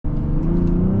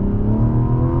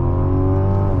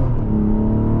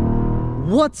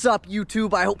What's up,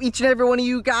 YouTube? I hope each and every one of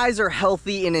you guys are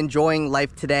healthy and enjoying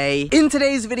life today. In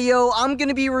today's video, I'm going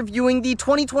to be reviewing the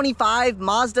 2025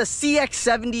 Mazda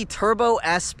CX-70 Turbo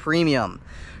S Premium.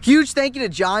 Huge thank you to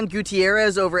John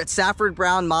Gutierrez over at Safford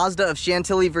Mazda of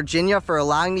Chantilly, Virginia for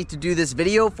allowing me to do this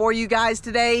video for you guys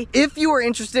today. If you are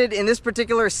interested in this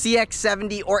particular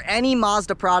CX-70 or any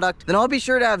Mazda product, then I'll be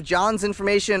sure to have John's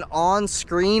information on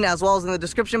screen as well as in the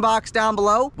description box down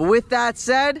below. But with that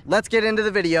said, let's get into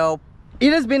the video.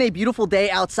 It has been a beautiful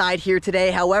day outside here today.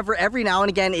 However, every now and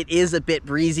again, it is a bit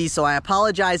breezy, so I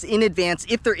apologize in advance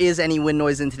if there is any wind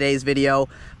noise in today's video.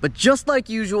 But just like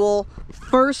usual,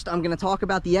 first, I'm gonna talk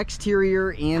about the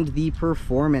exterior and the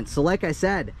performance. So like I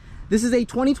said, this is a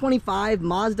 2025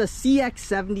 Mazda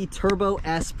CX-70 Turbo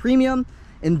S Premium,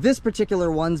 and this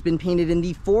particular one's been painted in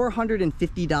the $450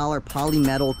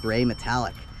 polymetal gray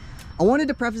metallic. I wanted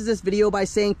to preface this video by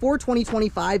saying for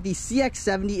 2025, the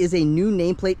CX-70 is a new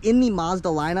nameplate in the Mazda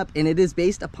lineup, and it is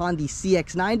based upon the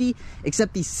CX-90,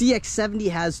 except the CX-70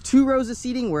 has 2 rows of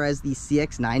seating, whereas the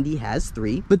CX-90 has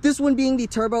 3. But this one being the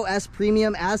Turbo S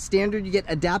Premium, as standard, you get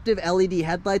adaptive LED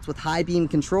headlights with high beam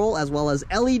control, as well as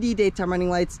LED daytime running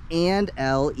lights and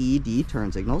LED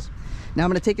turn signals. Now I'm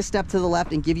going to take a step to the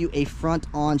left and give you a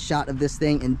front-on shot of this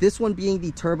thing, and this one being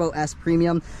the Turbo S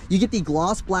Premium, you get the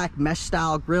gloss black mesh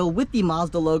style grille with the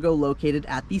Mazda logo located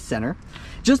at the center.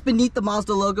 Just beneath the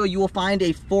Mazda logo, you will find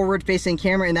a forward-facing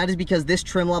camera, and that is because this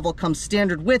trim level comes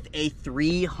standard with a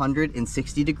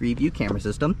 360-degree view camera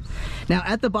system. Now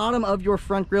at the bottom of your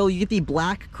front grille, you get the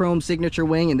black chrome signature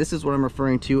wing, and this is what I'm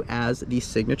referring to as the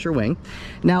signature wing.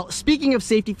 Now, speaking of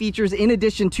safety features, in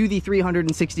addition to the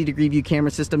 360-degree view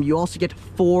camera system, you also get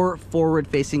 4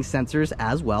 forward-facing sensors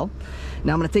as well.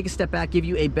 Now I'm going to take a step back, give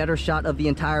you a better shot of the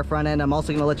entire front end. I'm also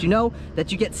going to let you know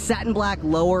that you get satin black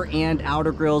lower and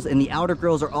outer grills, and the outer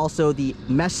grills are also the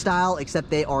mesh style,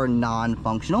 except they are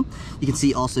non-functional. You can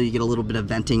see also you get a little bit of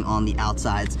venting on the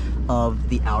outsides of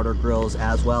the outer grills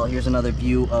as well. Here's another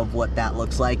view of what that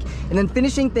looks like. And then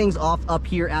finishing things off up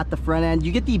here at the front end,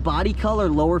 you get the body color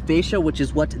lower fascia, which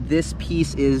is what this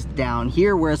piece is down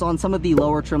here, whereas on some of the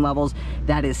lower trim levels,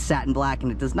 that is satin black,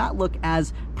 and it does not look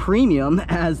as premium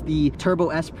as the Turbo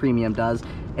S Premium does.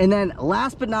 And then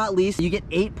last but not least, you get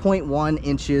 8.1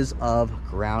 inches of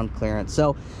ground clearance.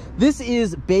 So this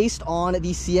is based on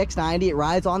the CX-90. It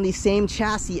rides on the same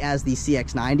chassis as the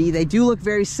CX-90. They do look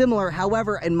very similar.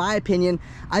 However, in my opinion,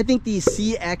 I think the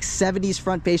CX-70's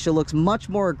front fascia looks much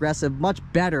more aggressive, much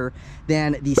better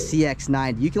than the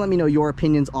CX-90. You can let me know your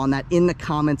opinions on that in the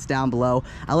comments down below.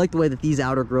 I like the way that these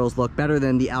outer grills look better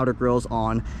than the outer grills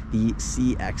on the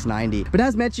CX-90. But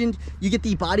as mentioned, you get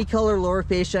the body color lower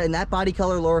fascia, and that body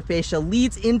color lower fascia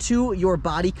leads into your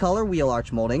body color wheel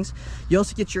arch moldings. You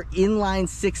also get your inline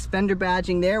 6 fender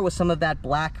badging there with some of that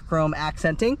black chrome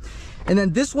accenting. And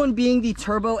then this one being the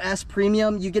Turbo S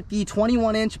Premium, you get the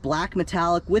 21-inch black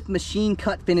metallic with machine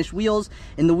cut finish wheels,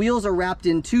 and the wheels are wrapped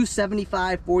in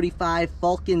 275/45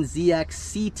 Falcon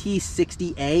ZX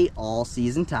CT60A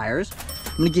all-season tires.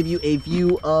 I'm going to give you a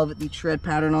view of the tread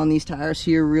pattern on these tires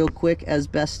here real quick as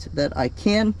best that I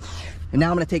can. And now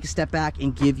I'm going to take a step back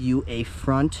and give you a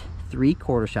front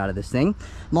 3/4 shot of this thing.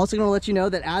 I'm also going to let you know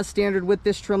that as standard with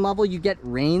this trim level, you get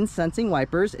rain sensing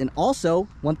wipers. And also,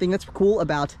 one thing that's cool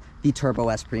about the Turbo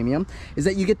S Premium is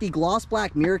that you get the gloss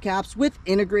black mirror caps with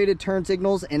integrated turn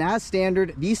signals, and as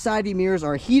standard, these side view mirrors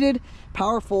are heated,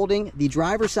 power folding. The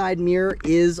driver's side mirror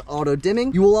is auto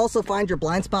dimming. You will also find your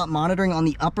blind spot monitoring on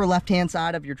the upper left hand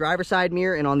side of your driver's side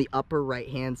mirror and on the upper right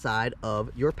hand side of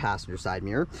your passenger side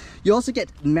mirror. You also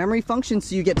get memory functions,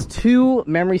 so you get 2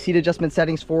 memory seat adjustment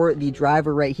settings for the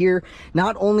driver right here.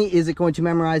 Not only is it going to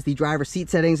memorize the driver's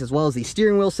seat settings as well as the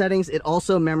steering wheel settings, it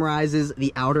also memorizes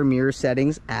the outer mirror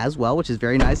settings as well, which is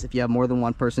very nice if you have more than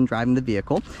one person driving the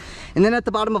vehicle. And then at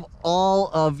the bottom of all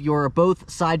of your both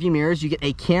side view mirrors, you get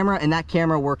a camera, and that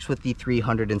camera works with the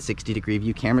 360-degree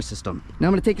view camera system. Now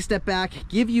I'm going to take a step back,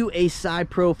 give you a side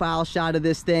profile shot of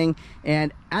this thing,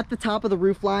 and at the top of the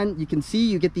roof line, you can see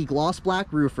you get the gloss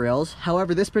black roof rails.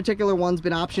 However, this particular one's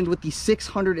been optioned with the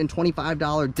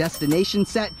 $625 destination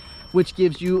set, which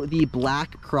gives you the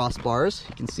black crossbars.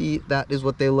 You can see that is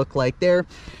what they look like there.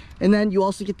 And then you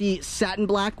also get the satin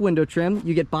black window trim.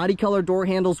 You get body color door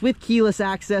handles with keyless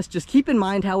access. Just keep in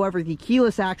mind, however, the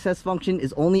keyless access function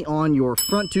is only on your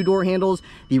front 2 door handles.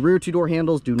 The rear 2 door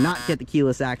handles do not get the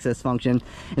keyless access function.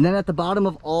 And then at the bottom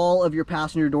of all of your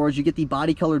passenger doors, you get the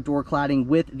body color door cladding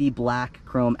with the black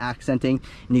chrome accenting.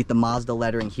 And you get the Mazda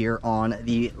lettering here on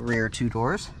the rear 2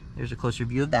 doors. There's a closer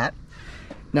view of that.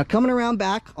 Now coming around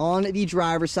back on the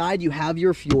driver's side, you have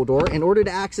your fuel door. In order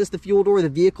to access the fuel door, the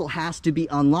vehicle has to be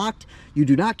unlocked. You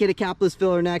do not get a capless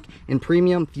filler neck, and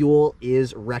premium fuel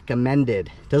is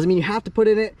recommended. Doesn't mean you have to put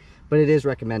in it, but it is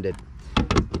recommended.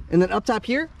 And then up top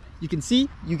here, you can see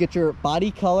you get your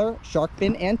body color shark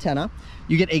fin antenna.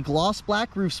 You get a gloss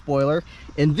black roof spoiler,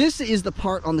 and this is the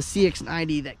part on the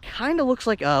CX-90 that kind of looks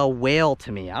like a whale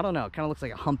to me. I don't know, it kind of looks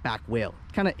like a humpback whale.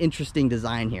 Kind of interesting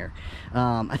design here.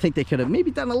 I think they could have maybe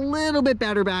done a little bit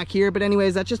better back here, but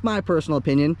anyways, that's just my personal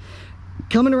opinion.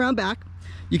 Coming around back,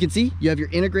 you can see you have your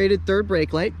integrated third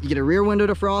brake light. You get a rear window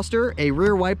defroster, a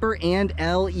rear wiper, and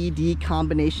LED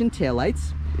combination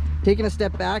taillights. Taking a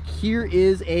step back, here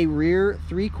is a rear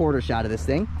 3/4 shot of this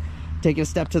thing. Taking a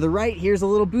step to the right, here's a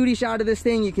little booty shot of this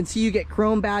thing. You can see you get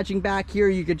chrome badging back here.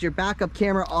 You get your backup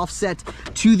camera offset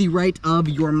to the right of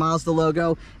your Mazda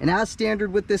logo. And as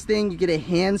standard with this thing, you get a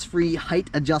hands-free height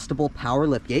adjustable power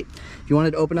liftgate. If you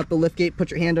wanted to open up the liftgate, put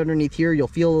your hand underneath here, you'll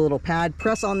feel a little pad.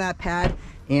 Press on that pad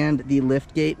and the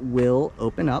liftgate will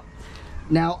open up.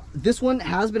 Now, this one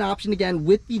has been optioned again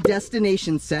with the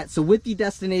destination set. So with the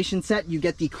destination set, you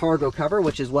get the cargo cover,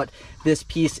 which is what this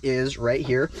piece is right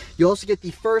here. You also get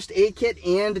the first aid kit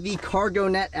and the cargo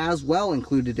net as well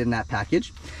included in that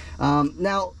package.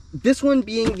 Now, this one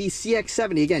being the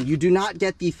CX-70, again, you do not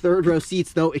get the third row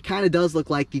seats, though it kind of does look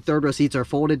like the third row seats are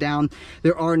folded down.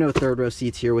 There are no third row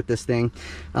seats here with this thing,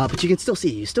 but you can still see,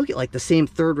 you still get like the same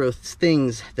third row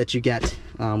things that you get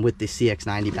with the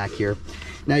CX-90 back here.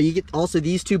 Now you get also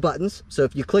these two buttons. So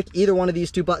if you click either one of these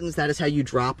two buttons, that is how you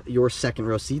drop your second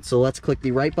row seat. So let's click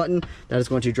the right button. That is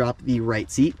going to drop the right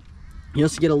seat. You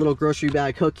also get a little grocery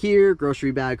bag hook here,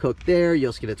 grocery bag hook there. You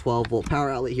also get a 12-volt power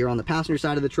outlet here on the passenger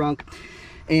side of the trunk.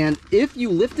 And if you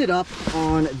lift it up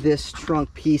on this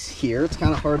trunk piece here, it's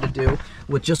kind of hard to do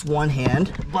with just one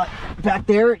hand, but back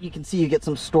there you can see you get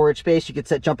some storage space. You can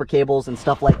set jumper cables and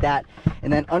stuff like that.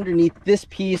 And then underneath this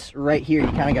piece right here, you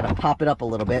kind of got to pop it up a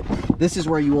little bit. This is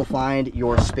where you will find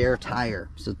your spare tire.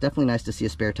 So it's definitely nice to see a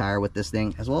spare tire with this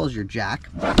thing, as well as your jack.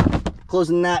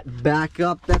 Closing that back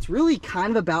up, that's really kind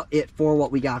of about it for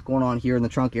what we got going on here in the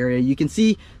trunk area. You can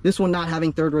see this one not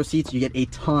having third row seats, you get a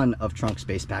ton of trunk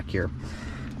space back here.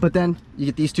 But then you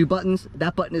get these two buttons.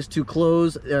 That button is to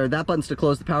close, or that button's to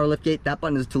close the power liftgate. That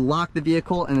button is to lock the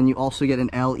vehicle, and then you also get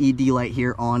an LED light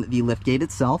here on the liftgate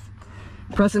itself.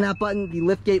 Pressing that button, the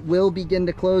liftgate will begin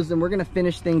to close, and we're gonna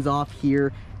finish things off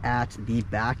here at the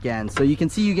back end. So you can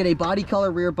see you get a body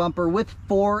color rear bumper with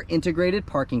 4 integrated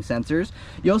parking sensors.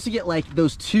 You also get like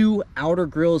those 2 outer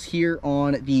grills here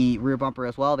on the rear bumper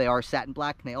as well. They are satin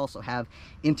black, and they also have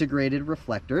integrated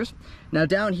reflectors. Now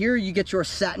down here you get your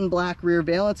satin black rear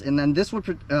valance, and then this one,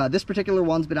 this particular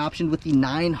one's been optioned with the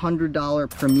 $900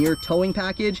 Premier towing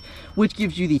package, which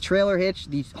gives you the trailer hitch,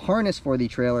 the harness for the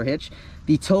trailer hitch,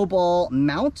 the tow ball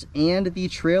mount, and the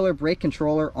trailer brake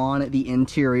controller on the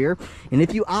interior. And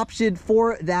if you opted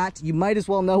for that, you might as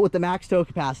well know what the max tow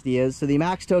capacity is. So the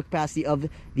max tow capacity of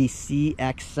the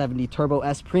CX-70 Turbo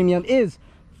S Premium is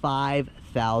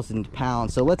 5,000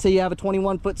 pounds. So let's say you have a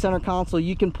 21-foot center console,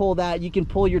 you can pull that, you can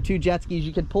pull your 2 jet skis,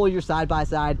 you can pull your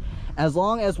side-by-side. As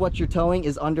long as what you're towing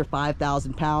is under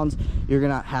 5,000 pounds, you're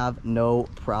gonna have no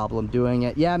problem doing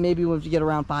it. Yeah, maybe when you get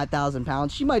around 5,000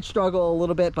 pounds, you might struggle a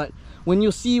little bit, but when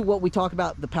you'll see what we talk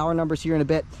about, the power numbers here in a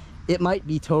bit, it might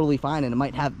be totally fine, and it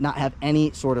might not have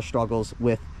any sort of struggles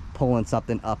with pulling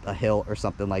something up a hill or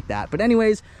something like that. But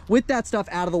anyways, with that stuff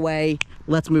out of the way,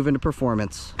 let's move into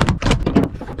performance.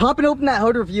 Popping open that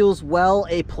hood reveals, well,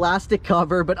 a plastic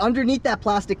cover, but underneath that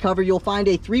plastic cover, you'll find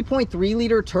a 3.3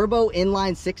 liter turbo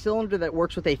inline 6-cylinder that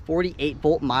works with a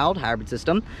 48-volt mild hybrid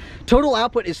system. Total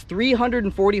output is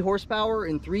 340 horsepower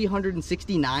and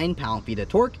 369 pound-feet of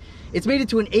torque. It's made it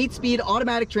to an 8-speed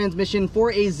automatic transmission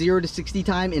for a 0 to 60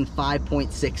 time in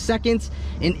 5.6 seconds.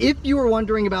 And if you were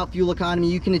wondering about fuel economy,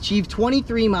 you can achieve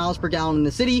 23 miles per gallon in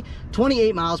the city,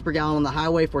 28 miles per gallon on the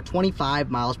highway for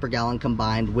 25 miles per gallon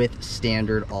combined with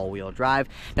standard all-wheel drive.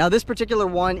 Now this particular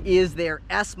one is their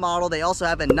S model. They also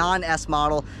have a non-S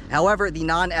model. However, the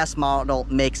non-S model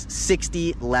makes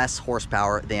 60 less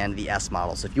horsepower than the S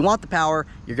model. So if you want the power,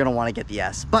 you're gonna wanna get the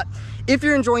S. But if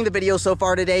you're enjoying the video so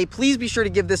far today, please be sure to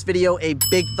give this video a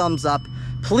big thumbs up.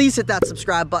 Please hit that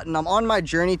subscribe button. I'm on my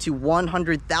journey to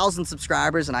 100,000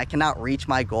 subscribers, and I cannot reach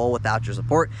my goal without your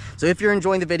support. So if you're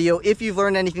enjoying the video, if you've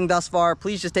learned anything thus far,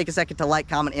 please just take a second to like,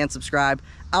 comment, and subscribe.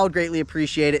 I would greatly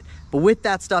appreciate it. But with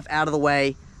that stuff out of the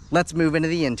way, let's move into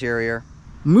the interior.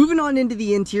 Moving on into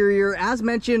the interior, as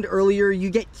mentioned earlier, you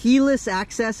get keyless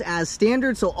access as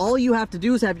standard, so all you have to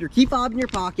do is have your key fob in your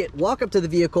pocket, walk up to the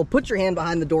vehicle, put your hand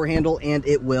behind the door handle, and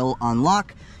it will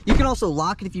unlock. You can also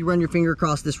lock it if you run your finger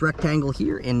across this rectangle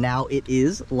here, and now it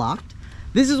is locked.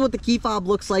 This is what the key fob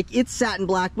looks like. It's satin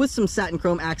black with some satin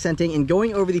chrome accenting, and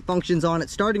going over the functions on it,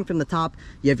 starting from the top,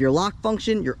 you have your lock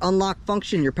function, your unlock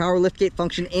function, your power liftgate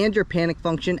function, and your panic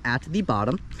function at the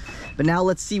bottom. But now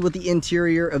let's see what the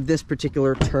interior of this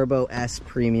particular Turbo S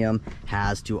Premium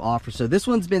has to offer. So this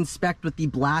one's been spec'd with the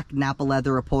black Nappa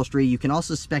leather upholstery. You can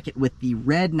also spec it with the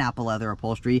red Nappa leather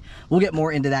upholstery. We'll get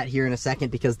more into that here in a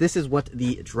second, because this is what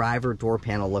the driver door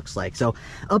panel looks like. So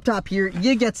up top here,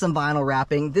 you get some vinyl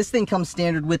wrapping. This thing comes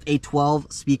standard with a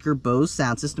 12 speaker Bose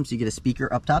sound system, so you get a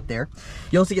speaker up top there.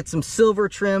 You also get some silver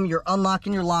trim, your unlock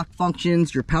and your lock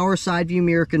functions, your power side view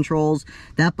mirror controls.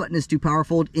 That button is to power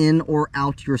fold in or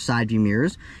out your side view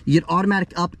mirrors. You get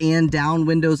automatic up and down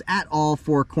windows at all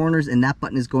four corners, and that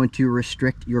button is going to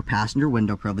restrict your passenger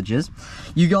window privileges.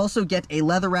 You also get a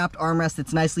leather wrapped armrest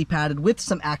that's nicely padded with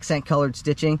some accent colored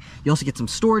stitching. You also get some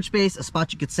storage space, a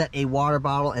spot you could set a water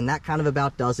bottle, and that kind of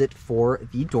about does it for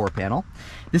the door panel.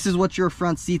 This is what your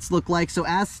front seats look like. So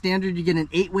as standard, you get an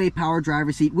 8-way power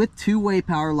driver seat with 2-way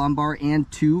power lumbar and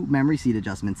 2 memory seat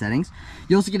adjustment settings.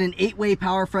 You also get an 8-way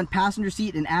power front passenger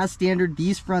seat, and as standard,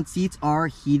 these front seats are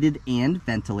heated and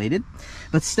ventilated.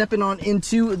 But stepping on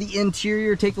into the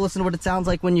interior, take a listen to what it sounds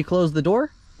like when you close the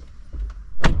door.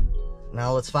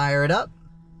 Now let's fire it up.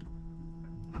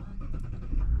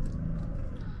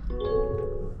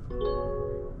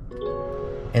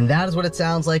 And that is what it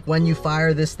sounds like when you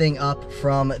fire this thing up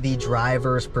from the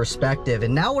driver's perspective.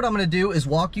 And now what I'm gonna do is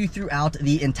walk you throughout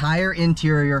the entire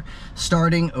interior,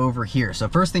 starting over here. So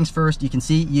first things first, you can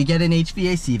see you get an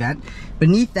HVAC vent.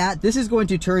 Beneath that, this is going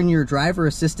to turn your driver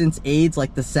assistance aids,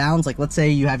 like the sounds, like let's say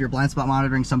you have your blind spot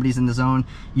monitoring, somebody's in the zone,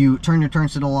 you turn your turn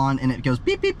signal on and it goes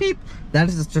beep, beep, beep. That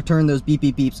is to turn those beep,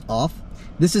 beep, beeps off.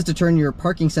 This is to turn your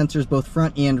parking sensors, both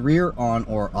front and rear, on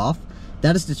or off.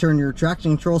 That is to turn your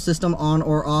traction control system on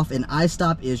or off, and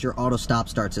iStop is your auto stop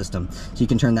start system. So you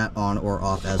can turn that on or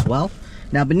off as well.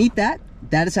 Now beneath that,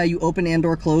 that is how you open and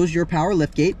or close your power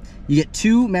liftgate. You get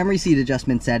 2 memory seat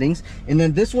adjustment settings, and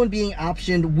then this one being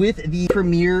optioned with the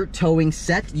Premier towing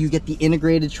set, you get the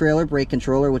integrated trailer brake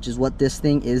controller, which is what this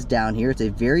thing is down here. It's a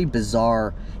very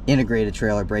bizarre integrated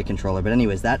trailer brake controller, but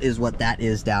anyways, that is what that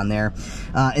is down there.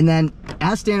 And then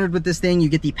as standard with this thing, you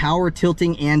get the power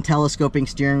tilting and telescoping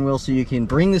steering wheel, so you can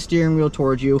bring the steering wheel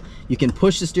towards you, you can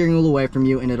push the steering wheel away from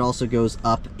you, and it also goes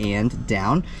up and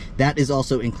down. That is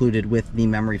also included with the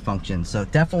memory function, so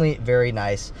definitely very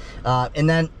nice. And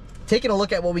then taking a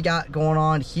look at what we got going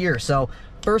on here. So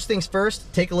first things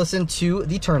first, take a listen to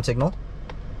the turn signal.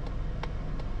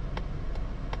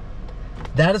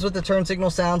 That is what the turn signal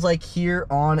sounds like here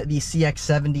on the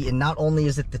CX-70, and not only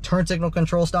is it the turn signal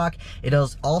control stock, it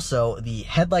is also the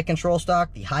headlight control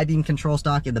stock, the high beam control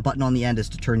stock, and the button on the end is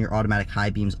to turn your automatic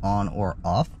high beams on or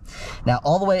off. Now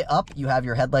all the way up, you have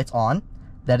your headlights on,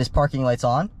 that is parking lights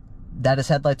on, that is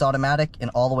headlights automatic, and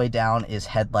all the way down is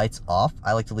headlights off.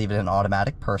 I like to leave it in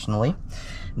automatic personally.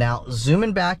 Now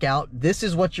zooming back out, this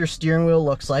is what your steering wheel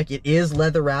looks like. It is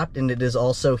leather wrapped and it is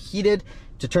also heated.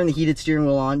 To turn the heated steering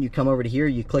wheel on, you come over to here,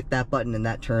 you click that button, and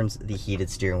that turns the heated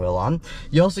steering wheel on.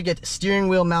 You also get steering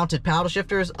wheel mounted paddle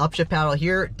shifters, upshift paddle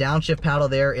here, downshift paddle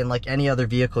there, and like any other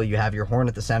vehicle, you have your horn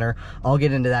at the center. I'll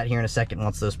get into that here in a second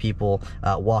once those people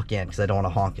walk in, because I don't want to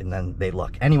honk and then they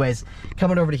look. Anyways,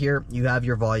 coming over to here, you have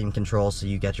your volume control, so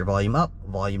you get your volume up,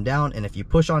 volume down, and if you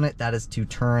push on it, that is to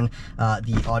turn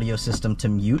the audio system to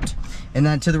mute. And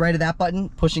then to the right of that button,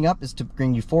 pushing up is to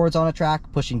bring you forwards on a track,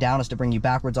 pushing down is to bring you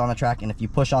backwards on a track, and if you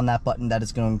push on that button, that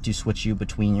is going to switch you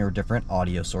between your different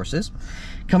audio sources.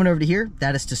 Coming over to here,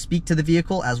 that is to speak to the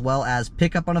vehicle as well as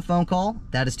pick up on a phone call.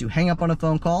 That is to hang up on a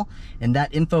phone call, and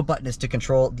that info button is to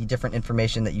control the different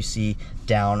information that you see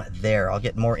down there. I'll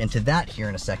get more into that here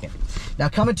in a second. Now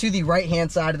coming to the right hand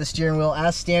side of the steering wheel,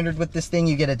 as standard with this thing,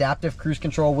 you get adaptive cruise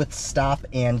control with stop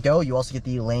and go. You also get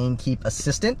the lane keep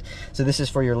assistant, so this is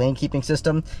for your lane keeping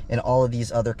system, and all of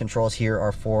these other controls here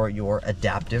are for your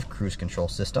adaptive cruise control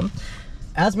system.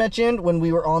 As mentioned, when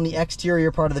we were on the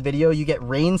exterior part of the video, you get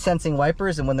rain sensing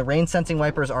wipers, and when the rain sensing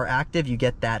wipers are active, you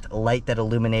get that light that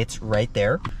illuminates right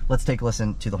there. Let's take a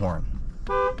listen to the horn.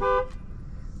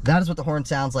 That is what the horn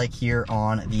sounds like here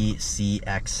on the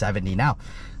CX-70. Now,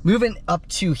 moving up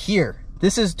to here,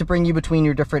 this is to bring you between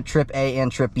your different trip A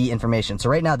and trip B information. So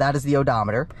right now, that is the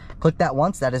odometer. Click that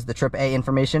once, that is the trip A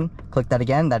information. Click that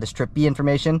again, that is trip B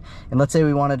information. And let's say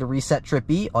we wanted to reset trip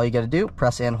B, all you gotta do,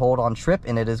 press and hold on trip,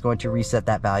 and it is going to reset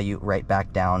that value right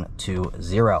back down to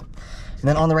 0. And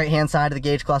then on the right hand side of the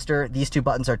gauge cluster, these two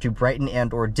buttons are to brighten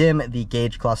and or dim the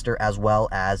gauge cluster, as well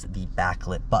as the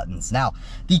backlit buttons. Now,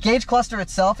 the gauge cluster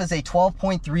itself is a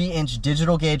 12.3-inch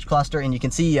digital gauge cluster, and you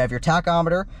can see you have your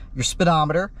tachometer, your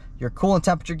speedometer, your coolant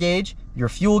temperature gauge, your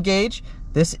fuel gauge.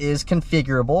 This is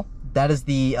configurable. That is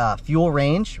the fuel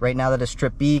range. Right now that is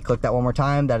trip B. Click that one more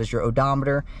time. That is your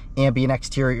odometer, ambient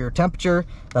exterior temperature.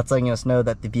 That's letting us know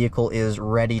that the vehicle is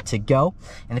ready to go.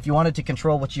 And if you wanted to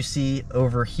control what you see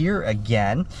over here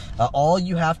again, all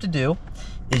you have to do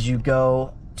is you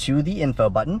go to the info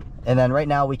button, and then right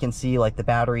now we can see like the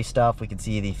battery stuff, we can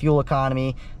see the fuel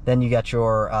economy, then you got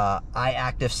your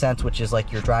iActive Sense, which is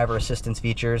like your driver assistance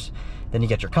features, then you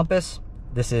get your compass.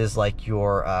 This is like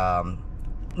your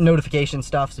notification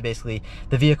stuff. So basically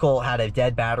the vehicle had a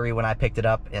dead battery when I picked it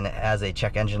up, and it has a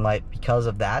check engine light because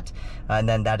of that, and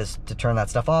then that is to turn that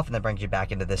stuff off, and that brings you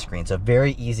back into this screen. So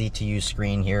very easy to use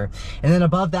screen here. And then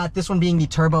above that, this one being the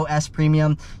Turbo S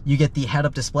Premium, you get the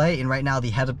head-up display, and right now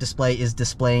the head-up display is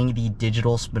displaying the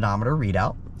digital speedometer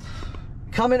readout.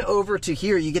 Coming over to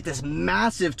here, you get this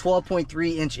massive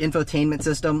 12.3-inch infotainment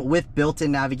system with built-in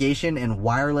navigation and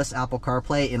wireless Apple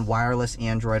CarPlay and wireless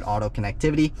Android Auto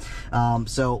connectivity.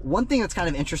 So one thing that's kind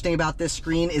of interesting about this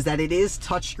screen is that it is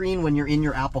touchscreen when you're in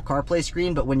your Apple CarPlay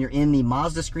screen, but when you're in the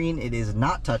Mazda screen, it is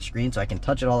not touchscreen, so I can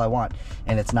touch it all I want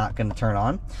and it's not going to turn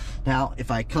on. Now, if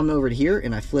I come over to here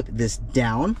and I flip this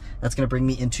down, that's going to bring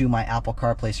me into my Apple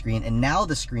CarPlay screen, and now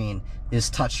the screen is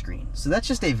touchscreen. So that's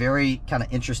just a very kind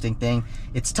of interesting thing.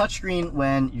 It's touchscreen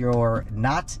when you're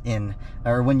not in,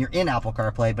 or when you're in Apple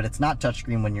CarPlay, but it's not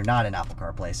touchscreen when you're not in Apple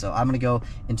CarPlay. So I'm gonna go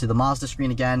into the Mazda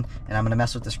screen again, and I'm gonna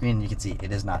mess with the screen, and you can see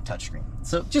it is not touchscreen.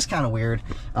 So just kind of weird.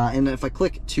 And if I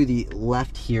click to the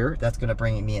left here, that's gonna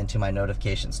bring me into my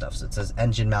notification stuff. So it says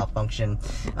engine malfunction.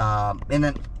 And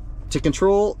then to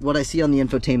control what I see on the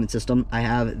infotainment system, I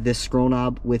have this scroll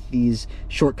knob with these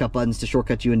shortcut buttons to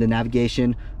shortcut you into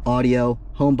navigation, audio,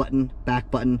 home button,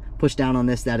 back button. Push down on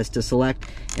this, that is to select.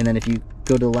 And then if you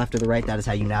go to the left or the right, that is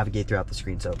how you navigate throughout the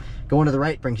screen. So going to the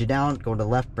right brings you down, going to the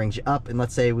left brings you up. And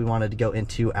let's say we wanted to go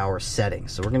into our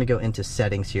settings. So we're gonna go into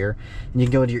settings here, and you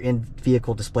can go into your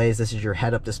in-vehicle displays. This is your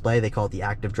head-up display. They call it the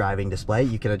active driving display.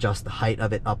 You can adjust the height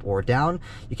of it up or down.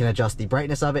 You can adjust the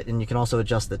brightness of it, and you can also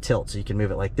adjust the tilt. So you can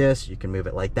move it like this, you can move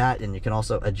it like that, and you can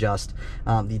also adjust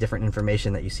the different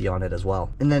information that you see on it as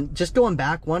well. And then just going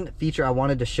back, one feature I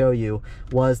wanted to show you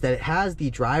was that it has the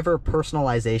driver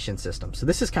personalization system. So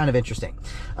this is kind of interesting.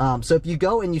 So if you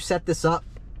go and you set this up,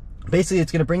 basically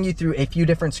it's going to bring you through a few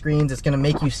different screens. It's going to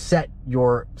make you set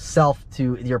yourself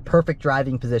to your perfect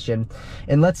driving position.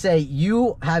 And let's say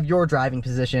you have your driving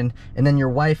position, and then your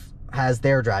wife has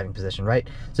their driving position, right?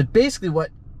 So basically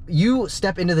what you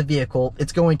step into the vehicle,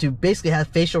 it's going to basically have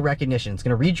facial recognition. It's going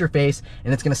to read your face,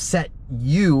 and it's going to set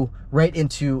you right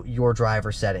into your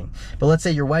driver setting. But let's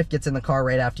say your wife gets in the car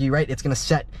right after you, right? It's going to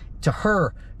set to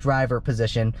her driver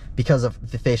position because of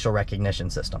the facial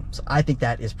recognition system. So I think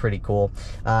that is pretty cool.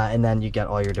 And then you get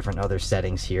all your different other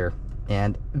settings here.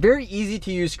 And very easy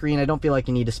to use screen. I don't feel like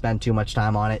you need to spend too much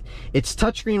time on it. It's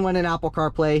touchscreen when in Apple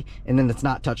CarPlay, and then it's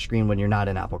not touchscreen when you're not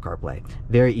in Apple CarPlay.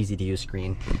 Very easy to use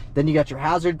screen. Then you got your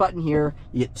hazard button here.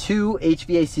 You get 2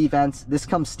 HVAC vents. This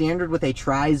comes standard with a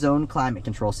tri-zone climate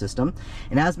control system.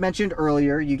 And as mentioned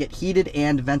earlier, you get heated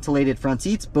and ventilated front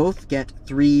seats. Both get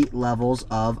 3 levels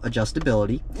of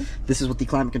adjustability. This is what the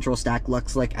climate control stack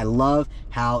looks like. I love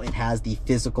how it has the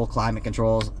physical climate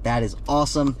controls. That is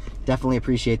awesome. Definitely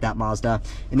appreciate that, Mazda.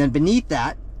 And then beneath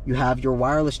that, you have your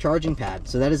wireless charging pad.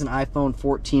 So that is an iPhone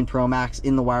 14 Pro Max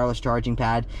in the wireless charging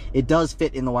pad. It does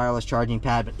fit in the wireless charging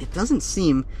pad, but it doesn't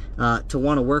seem to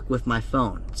want to work with my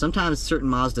phone. Sometimes certain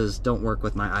Mazdas don't work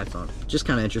with my iPhone. Just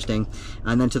kind of interesting.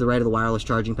 And then to the right of the wireless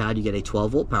charging pad, you get a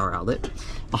 12-volt power outlet.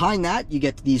 Behind that, you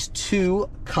get these 2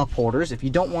 cup holders. If you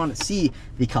don't want to see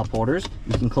the cup holders,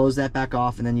 you can close that back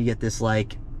off, and then you get this,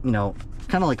 like, you know,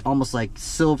 kind of like almost like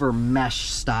silver mesh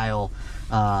style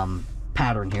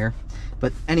pattern here.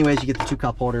 But anyways, you get the 2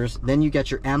 cup holders. Then you get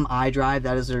your MI drive.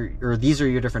 That is, or these are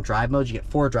your different drive modes. You get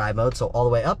 4 drive modes. So all the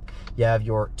way up, you have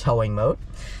your towing mode.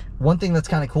 One thing that's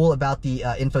kind of cool about the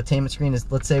infotainment screen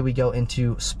is, let's say we go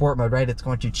into sport mode, right? It's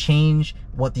going to change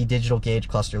what the digital gauge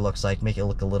cluster looks like, make it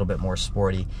look a little bit more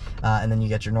sporty. And then you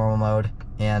get your normal mode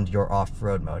and your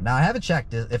off-road mode. Now, I haven't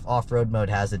checked if off-road mode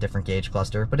has a different gauge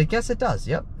cluster, but I guess it does.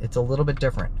 Yep, it's a little bit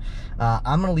different.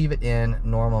 I'm gonna leave it in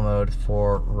normal mode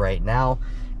for right now.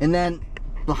 And then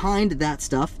behind that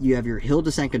stuff, you have your hill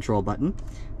descent control button.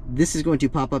 This is going to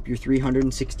pop up your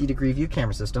 360-degree view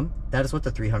camera system. That is what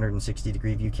the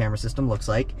 360-degree view camera system looks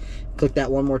like. Click that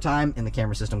one more time, and the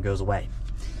camera system goes away.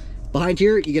 Behind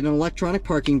here, you get an electronic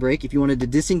parking brake. If you wanted to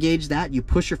disengage that, you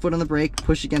push your foot on the brake,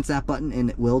 push against that button, and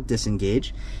it will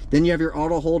disengage. Then you have your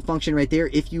auto hold function right there.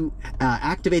 If you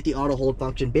activate the auto hold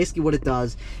function, basically what it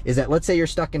does is that, let's say you're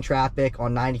stuck in traffic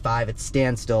on 95, it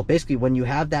stands still. Basically, when you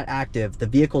have that active, the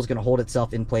vehicle is going to hold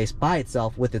itself in place by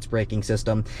itself with its braking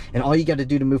system, and all you got to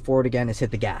do to move forward again is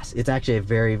hit the gas. It's actually a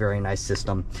very, very nice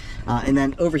system. And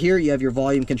then over here, you have your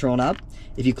volume control knob.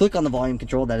 If you click on the volume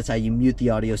control, that is how you mute the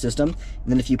audio system.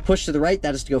 And then if you push to the right,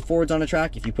 that is to go forwards on a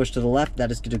track. If you push to the left,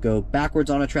 that is to go backwards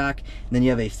on a track. And then you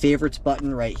have a favorites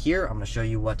button right here. I'm going to show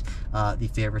you what the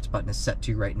favorites button is set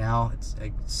to right now. It's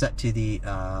set to the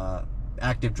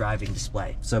active driving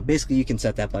display. So basically you can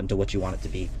set that button to what you want it to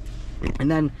be. And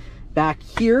then back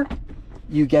here,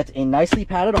 you get a nicely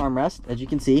padded armrest, as you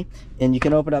can see, and you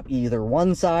can open up either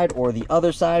one side or the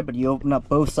other side, but you open up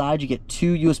both sides, you get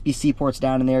 2 USB-C ports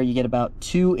down in there. You get about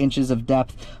 2 inches of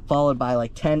depth, followed by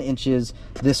like 10 inches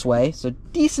this way. So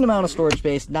decent amount of storage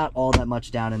space, not all that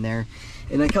much down in there.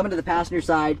 And then coming to the passenger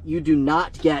side, you do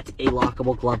not get a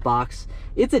lockable glove box.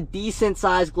 It's a decent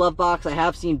sized glove box. I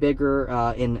have seen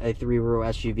bigger in a 3-row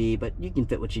SUV, but you can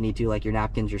fit what you need to, like your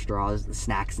napkins, your straws, the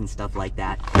snacks and stuff like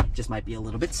that. It just might be a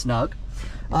little bit snug.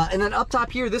 And then up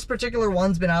top here, this particular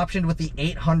one's been optioned with the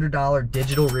 $800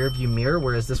 digital rear view mirror,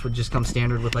 whereas this would just come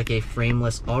standard with like a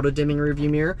frameless auto dimming rear view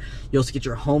mirror. You also get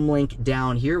your home link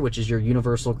down here, which is your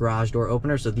universal garage door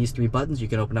opener. So these 3 buttons, you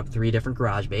can open up 3 different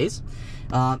garage bays.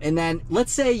 And then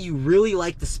let's say you really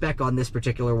like the spec on this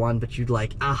particular one, but you'd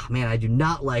like, ah man, I do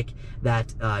not like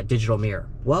that digital mirror.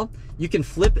 Well, you can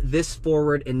flip this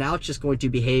forward and now it's just going to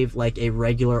behave like a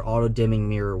regular auto dimming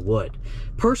mirror would.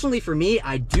 Personally, for me,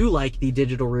 I do like the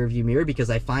digital rear view mirror because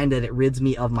I find that it rids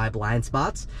me of my blind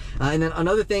spots. And then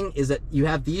another thing is that you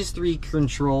have these 3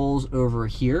 controls over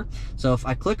here. So if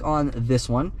I click on this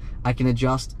one, I can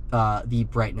adjust the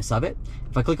brightness of it.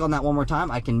 If I click on that one more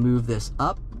time, I can move this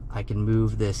up, I can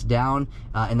move this down,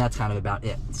 and that's kind of about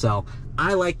it. So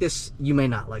I like this. You may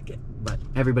not like it, but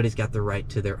everybody's got the right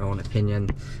to their own opinion.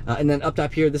 And then up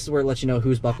top here, this is where it lets you know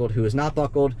who's buckled, who is not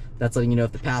buckled. That's letting you know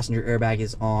if the passenger airbag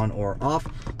is on or off.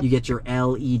 You get your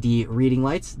LED reading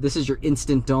lights. This is your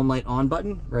instant dome light on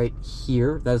button right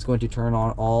here. That is going to turn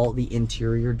on all the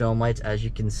interior dome lights, as you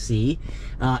can see.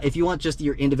 If you want just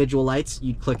your individual lights,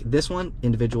 you'd click this one,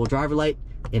 individual driver light,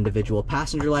 individual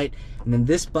passenger light, and then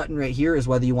this button right here is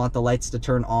whether you want the lights to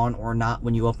turn on or not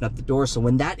when you open up the door. So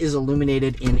when that is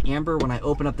illuminated in amber, when I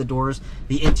open up the doors,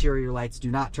 the interior lights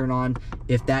do not turn on.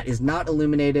 If that is not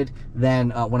illuminated, then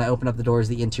when I open up the doors,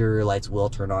 the interior lights will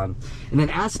turn on. And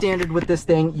then as standard with this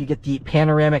thing, you get the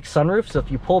panoramic sunroof. So if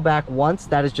you pull back once,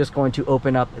 that is just going to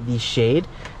open up the shade.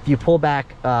 If you pull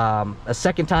back a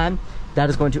second time, that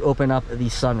is going to open up the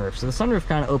sunroof. So the sunroof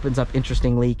kind of opens up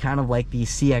interestingly, kind of like the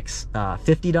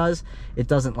CX-50 does. It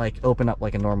doesn't like open up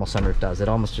like a normal sunroof does. It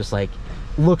almost just like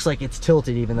looks like it's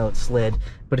tilted even though it's slid.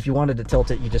 But if you wanted to tilt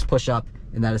it, you just push up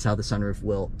and that is how the sunroof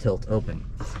will tilt open.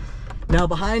 Now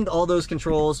behind all those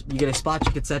controls, you get a spot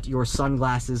you could set your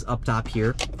sunglasses up top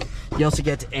here. You also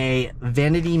get a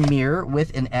vanity mirror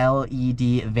with an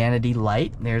LED vanity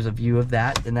light. There's a view of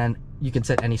that. And then you can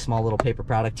set any small little paper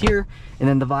product here. And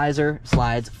then the visor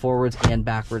slides forwards and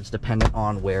backwards dependent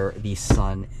on where the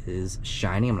sun is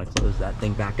shining. I'm gonna close that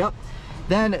thing back up.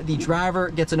 Then the driver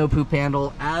gets a no poop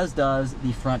handle, as does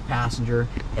the front passenger,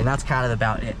 and that's kind of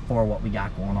about it for what we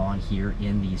got going on here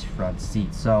in these front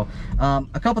seats. So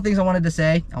a couple things I wanted to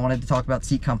say. I wanted to talk about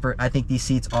seat comfort. I think these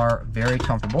seats are very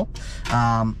comfortable.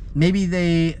 Maybe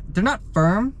they're not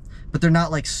firm, but they're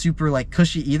not like super like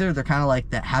cushy either. They're kind of like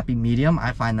that happy medium.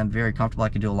 I find them very comfortable. I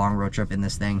could do a long road trip in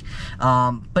this thing.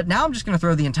 But now I'm just gonna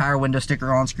throw the entire window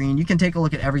sticker on screen. You can take a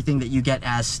look at everything that you get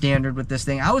as standard with this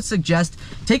thing. I would suggest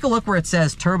take a look where it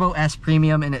says Turbo S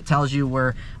Premium and it tells you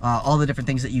where all the different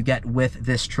things that you get with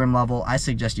this trim level. I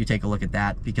suggest you take a look at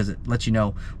that because it lets you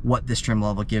know what this trim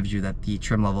level gives you that the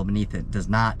trim level beneath it does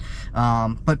not.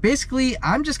 But basically,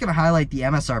 I'm just gonna highlight the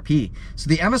MSRP. So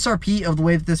the MSRP of the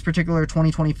way that this particular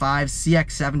 2025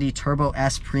 CX-70 Turbo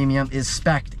S Premium is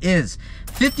spec'd is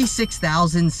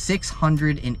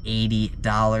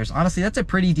 $56,680. Honestly, that's a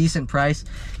pretty decent price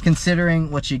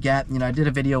considering what you get. You know, I did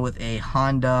a video with a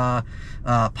Honda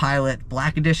Pilot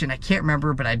Black Edition. I can't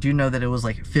remember, but I do know that it was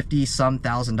like $50-some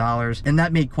thousand, and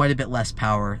that made quite a bit less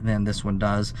power than this one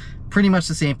does. Pretty much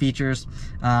the same features.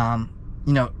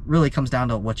 You know, really comes down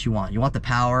to what you want. You want the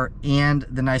power and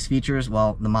the nice features.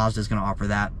 Well, the Mazda is going to offer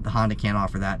that. The Honda can't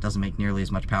offer that. Doesn't make nearly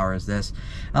as much power as this.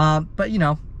 But you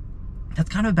know, that's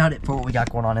kind of about it for what we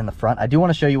got going on in the front. I do want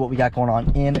to show you what we got going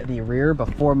on in the rear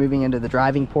before moving into the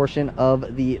driving portion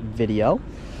of the video.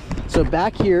 So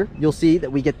back here, you'll see that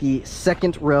we get the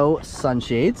second row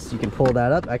sunshades. You can pull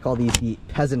that up. I call these the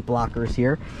peasant blockers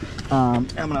here. I'm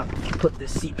gonna put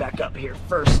this seat back up here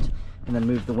first and then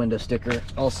move the window sticker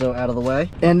also out of the way.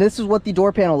 And this is what the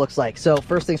door panel looks like. So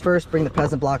first things first, bring the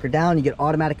peasant blocker down. You get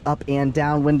automatic up and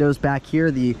down windows back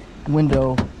here. The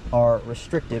window are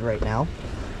restricted right now.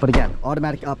 But again,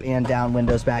 automatic up and down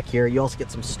windows back here. You also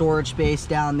get some storage space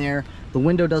down there. The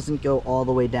window doesn't go all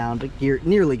the way down, but here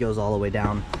nearly goes all the way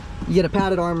down. You get a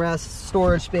padded armrest,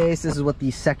 storage space. This is what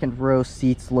the second row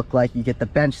seats look like. You get the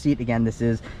bench seat. Again, this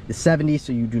is the 70,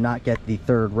 so you do not get the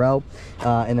third row.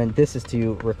 And then this is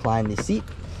to recline the seat.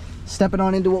 Stepping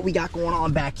on into what we got going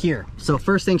on back here. So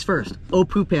first things first,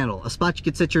 OPU panel, a spot you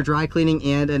could set your dry cleaning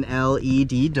and an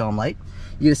LED dome light.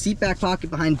 You get a seat back pocket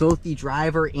behind both the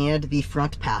driver and the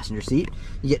front passenger seat.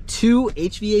 You get 2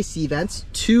 HVAC vents,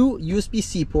 2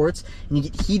 USB-C ports, and you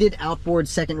get heated outboard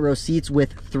second row seats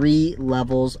with 3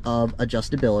 levels of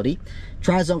adjustability.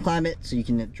 Tri-zone climate, so you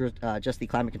can adjust the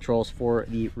climate controls for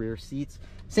the rear seats.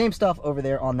 Same stuff over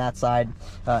there on that side.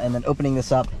 And then opening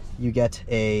this up, you get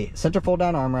a center fold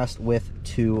down armrest with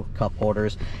 2 cup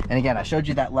holders. And again, I showed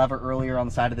you that lever earlier on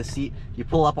the side of the seat. You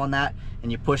pull up on that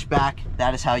and you push back.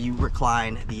 That is how you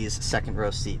recline these second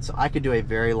row seats. So I could do a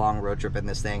very long road trip in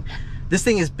this thing. This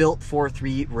thing is built for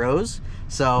 3 rows.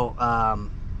 So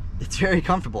it's very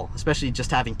comfortable, especially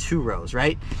just having 2 rows,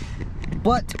 right?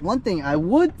 But one thing, I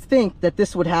would think that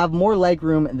this would have more leg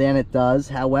room than it does.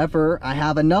 However, I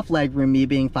have enough leg room, me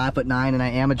being 5'9", and I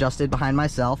am adjusted behind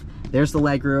myself. There's the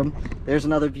leg room. There's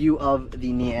another view of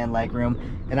the knee and leg room,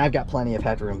 and I've got plenty of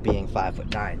headroom being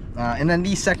 5'9". And then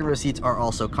these second row seats are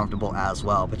also comfortable as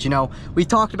well. But you know, we've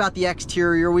talked about the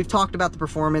exterior, we've talked about the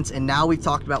performance, and now we've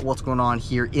talked about what's going on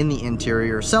here in the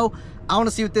interior. So I want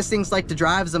to see what this thing's like to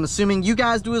drive, as I'm assuming you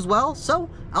guys do as well. So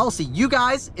I'll see you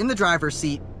guys in the driver's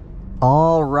seat.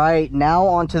 All right, now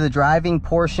onto the driving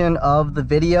portion of the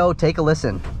video. Take a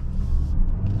listen.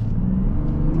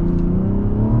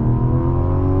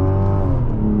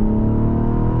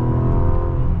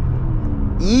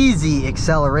 Easy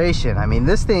acceleration. I mean,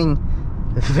 this thing,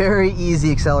 very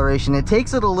easy acceleration. It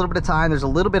takes it a little bit of time. There's a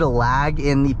little bit of lag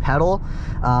in the pedal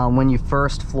when you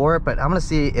first floor it, but I'm gonna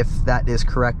see if that is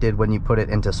corrected when you put it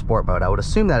into sport mode. I would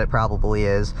assume that it probably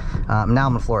is. Now I'm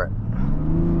gonna floor it.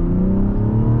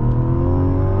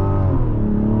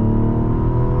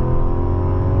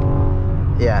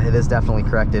 Yeah, it is definitely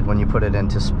corrected when you put it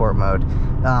into sport mode.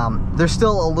 There's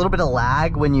still a little bit of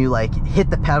lag when you like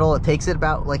hit the pedal. It takes it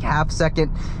about like half a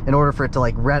second in order for it to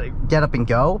like get up and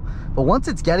go. But once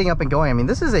it's getting up and going, I mean,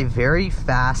 this is a very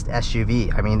fast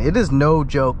SUV. I mean, it is no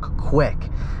joke quick.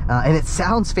 And it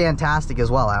sounds fantastic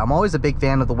as well. I'm always a big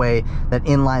fan of the way that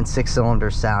inline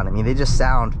 6-cylinders sound. I mean, they just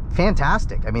sound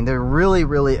fantastic. I mean, they're really,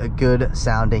 really a good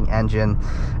sounding engine.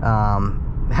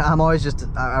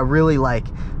 I really like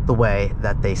the way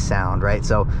that they sound, right?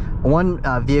 So one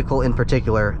vehicle in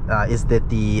particular is that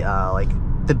the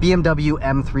BMW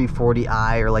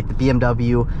M340i, or like the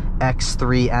BMW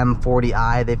X3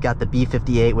 M40i. They've got the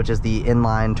B58, which is the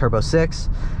inline turbo 6,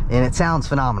 and it sounds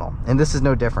phenomenal. And this is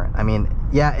no different. I mean,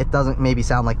 yeah, it doesn't maybe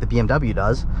sound like the BMW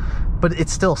does, but it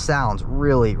still sounds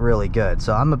really, really good.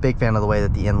 So I'm a big fan of the way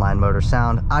that the inline motors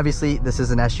sound. Obviously, this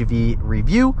is an SUV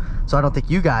review, so I don't think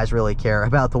you guys really care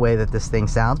about the way that this thing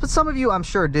sounds, but some of you I'm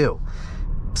sure do.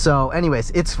 So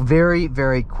anyways, it's very,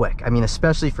 very quick. I mean,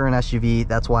 especially for an SUV.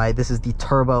 That's why this is the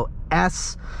Turbo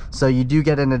S. So you do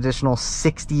get an additional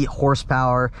 60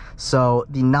 horsepower. So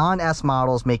the non-S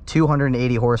models make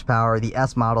 280 horsepower. The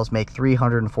S models make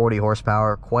 340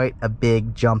 horsepower. Quite a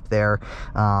big jump there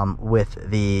with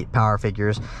the power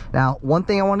figures. Now, one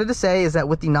thing I wanted to say is that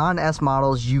with the non-S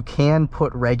models, you can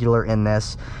put regular in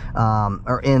this,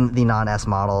 or in the non-S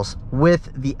models.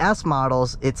 With the S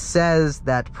models, it says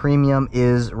that premium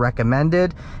is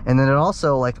recommended. And then it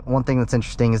also, like, one thing that's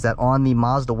interesting is that on the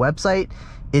Mazda website,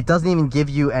 it doesn't even give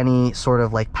you any sort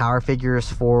of like power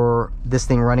figures for this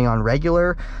thing running on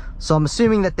regular. So I'm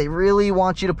assuming that they really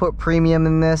want you to put premium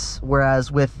in this,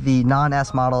 whereas with the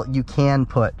non-S model, you can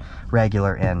put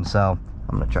regular in. So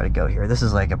I'm gonna try to go here. This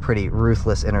is like a pretty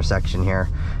ruthless intersection here.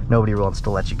 Nobody wants to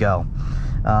let you go.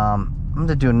 I'm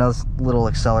gonna do another little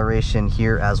acceleration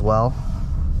here as well.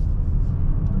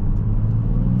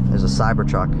 There's a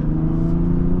Cybertruck.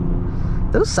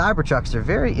 Those Cybertrucks are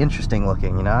very interesting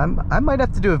looking, you know. I might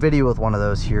have to do a video with one of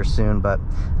those here soon, but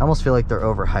I almost feel like they're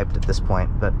overhyped at this point.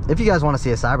 But if you guys want to see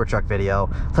a Cybertruck video,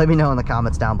 let me know in the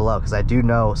comments down below, because I do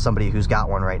know somebody who's got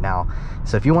one right now.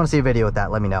 So if you want to see a video with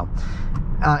that, let me know.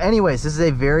 Anyways, this is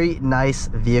a very nice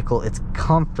vehicle. It's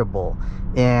comfortable,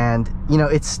 and you know,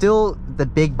 it's still the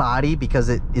big body because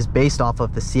it is based off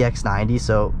of the CX-70,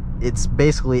 so it's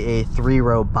basically a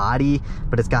 3-row body,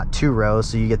 but it's got 2 rows,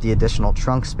 so you get the additional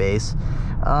trunk space.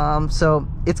 So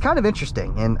it's kind of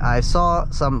interesting, and I saw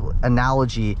some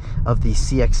analogy of the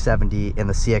CX-70 and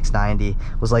the CX-90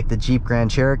 was like the Jeep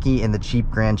Grand Cherokee and the Jeep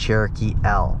Grand Cherokee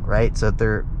L, right? So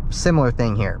they're similar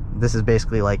thing here. This is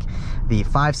basically like the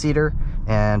 5-seater,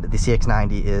 and the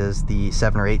CX-90 is the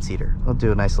 7 or 8-seater. We'll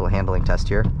do a nice little handling test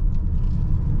here.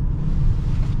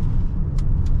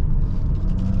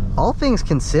 All things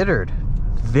considered,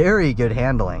 very good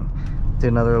handling. Do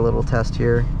another little test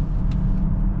here.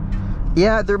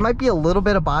 Yeah, there might be a little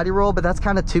bit of body roll, but that's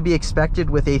kind of to be expected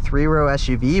with a 3-row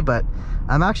SUV, but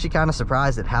I'm actually kind of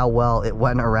surprised at how well it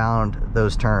went around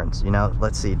those turns. You know,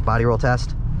 let's see, body roll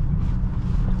test.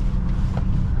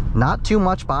 Not too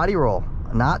much body roll.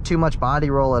 Not too much body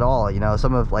roll at all. You know,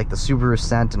 some of like the Subaru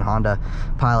Scent and Honda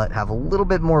Pilot have a little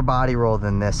bit more body roll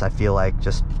than this, I feel like,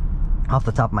 just off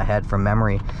the top of my head from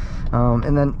memory.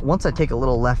 And then once I take a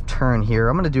little left turn here,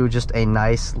 I'm going to do just a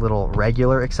nice little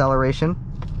regular acceleration.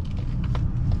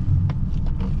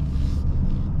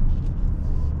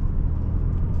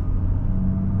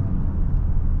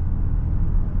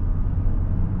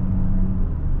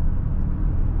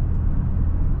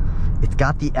 It's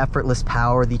got the effortless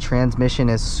power. The transmission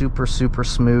is super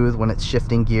smooth when it's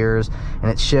shifting gears,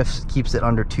 and it shifts, keeps it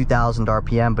under 2,000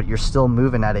 RPM, but you're still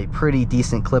moving at a pretty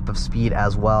decent clip of speed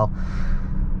as well.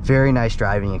 Very nice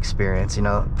driving experience. You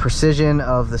know, precision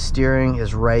of the steering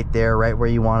is right there, right where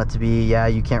you want it to be. Yeah,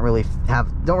 you don't really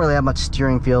have much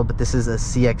steering feel, but this is a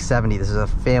CX-70. This is a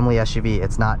family SUV.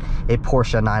 It's not a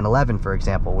Porsche 911, for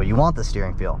example, where you want the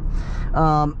steering feel.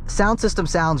 Sound system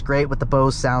sounds great with the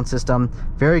Bose sound system.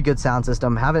 Very good sound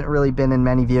system. Haven't really been in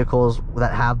many vehicles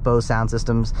that have Bose sound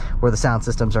systems where the sound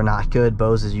systems are not good.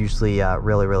 Bose is usually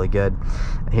really good.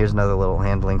 Here's another little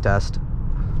handling test.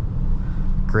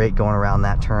 Great going around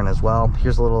that turn as well.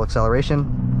 Here's a little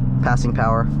acceleration, passing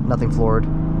power, nothing floored.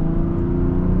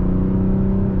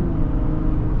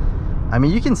 I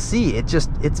mean, you can see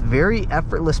it's very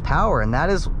effortless power, and that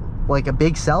is like a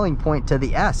big selling point to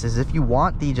the S, is if you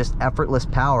want the just effortless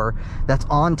power that's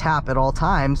on tap at all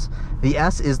times, the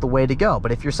S is the way to go.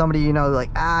 But if you're somebody, you know, like,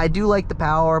 I do like the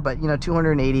power, but you know,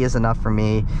 280 is enough for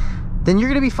me, then you're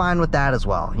going to be fine with that as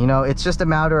well. You know, it's just a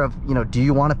matter of, you know, do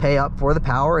you want to pay up for the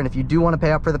power? And if you do want to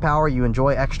pay up for the power, you enjoy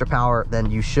extra power, then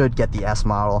you should get the S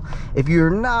model. If you're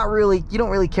not really, you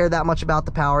don't really care that much about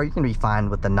the power, you're going to be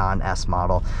fine with the non-S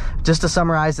model. Just to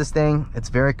summarize this thing, it's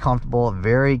very comfortable,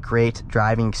 very great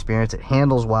driving experience. It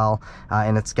handles well,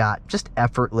 and it's got just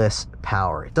effortless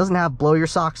power. It doesn't have blow your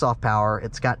socks off power.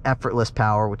 It's got effortless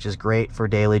power, which is great for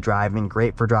daily driving,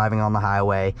 great for driving on the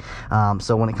highway.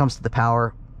 So when it comes to the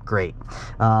power, great.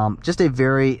 Just a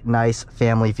very nice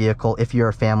family vehicle. If you're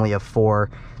a family of 4,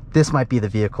 this might be the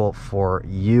vehicle for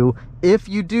you. If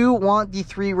you do want the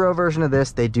 3-row version of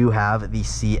this, they do have the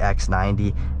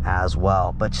CX-90 as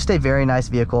well. But just a very nice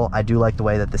vehicle. I do like the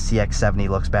way that the CX-70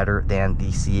 looks better than the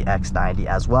CX-90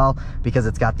 as well, because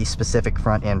it's got the specific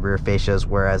front and rear fascias,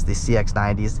 whereas the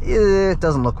CX-90s, it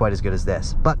doesn't look quite as good as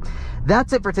this. But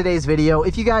that's it for today's video.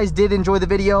 If you guys did enjoy the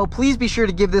video, please be sure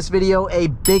to give this video a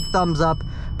big thumbs up.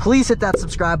 Please hit that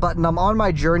subscribe button. I'm on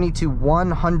my journey to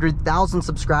 100,000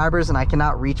 subscribers, and I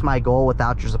cannot reach my goal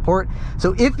without your support.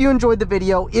 So if you enjoyed the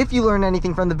video, if you learned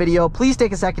anything from the video, please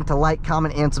take a second to like,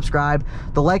 comment, and subscribe.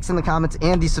 The likes and the comments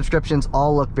and the subscriptions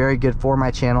all look very good for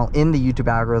my channel in the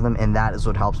YouTube algorithm, and that is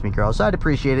what helps me grow. So I'd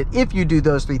appreciate it if you do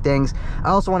those 3 things. I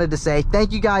also wanted to say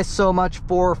thank you guys so much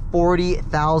for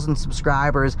 40,000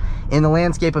 subscribers. In the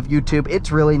landscape of YouTube,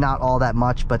 it's really not all that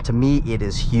much, but to me, it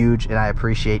is huge, and I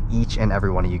appreciate each and every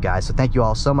one of you guys. So thank you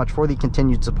all so much for the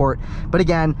continued support. But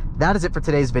again, that is it for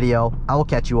today's video. I will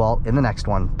catch you all in the next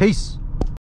one. Peace.